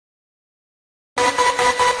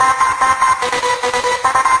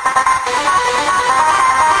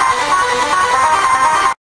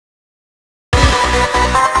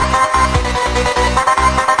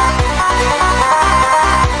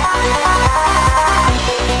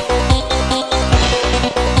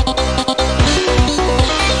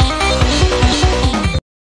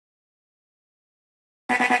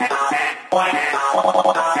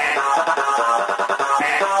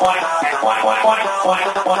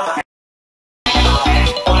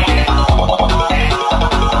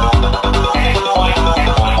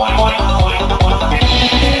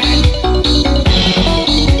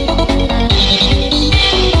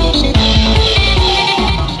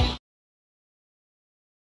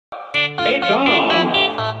It's on!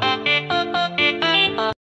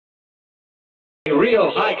 A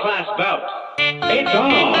real high-class bout. It's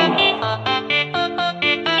on!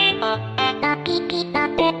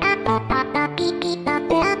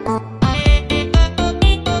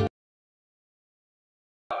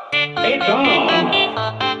 It's on!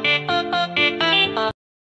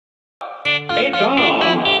 It's on!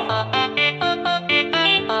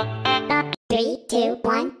 3, 2,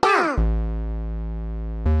 1, go!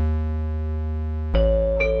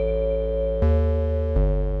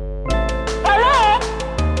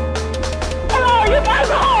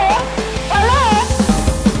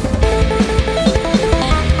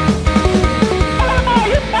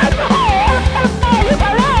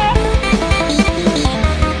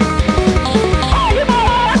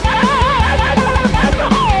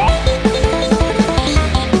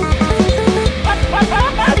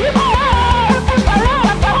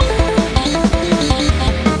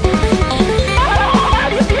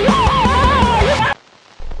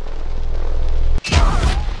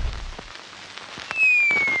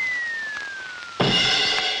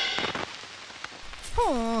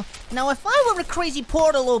 Now if I were a crazy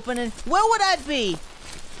portal opening, where would I be?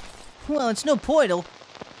 Well, it's no portal,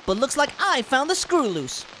 but looks like I found the screw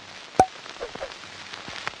loose.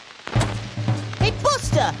 Hey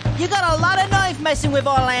Buster, you got a lot of knife messing with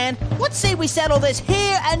our land. What say we settle this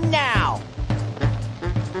here and now?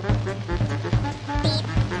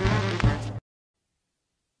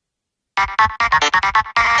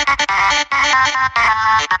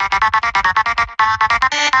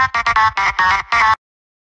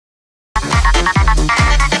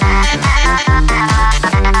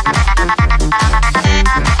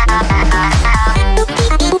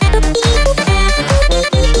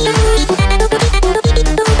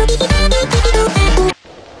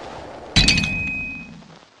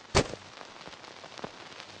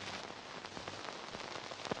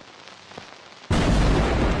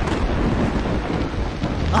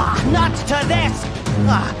 Not to this!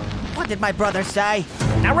 What did my brother say?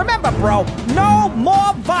 Now remember, bro, no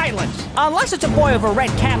more violence! Unless it's a boy with a red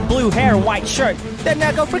cap, blue hair, white shirt, then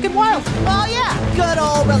go freaking wild. Oh yeah, good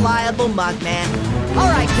old reliable mug man.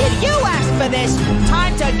 Alright kid, you asked for this.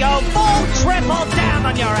 Time to go full triple down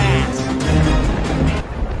on your ass.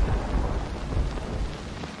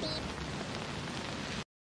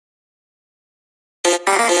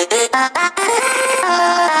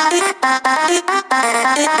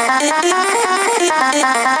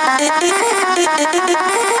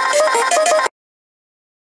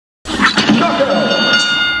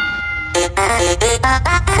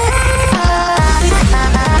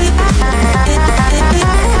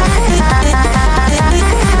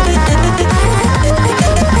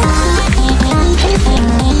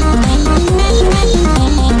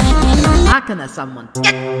 Talking to someone.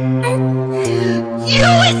 You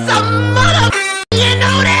is a mother. You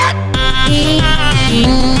know that?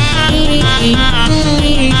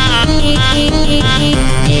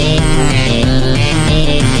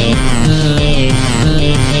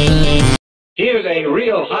 Here's a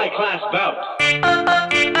real high-class bout.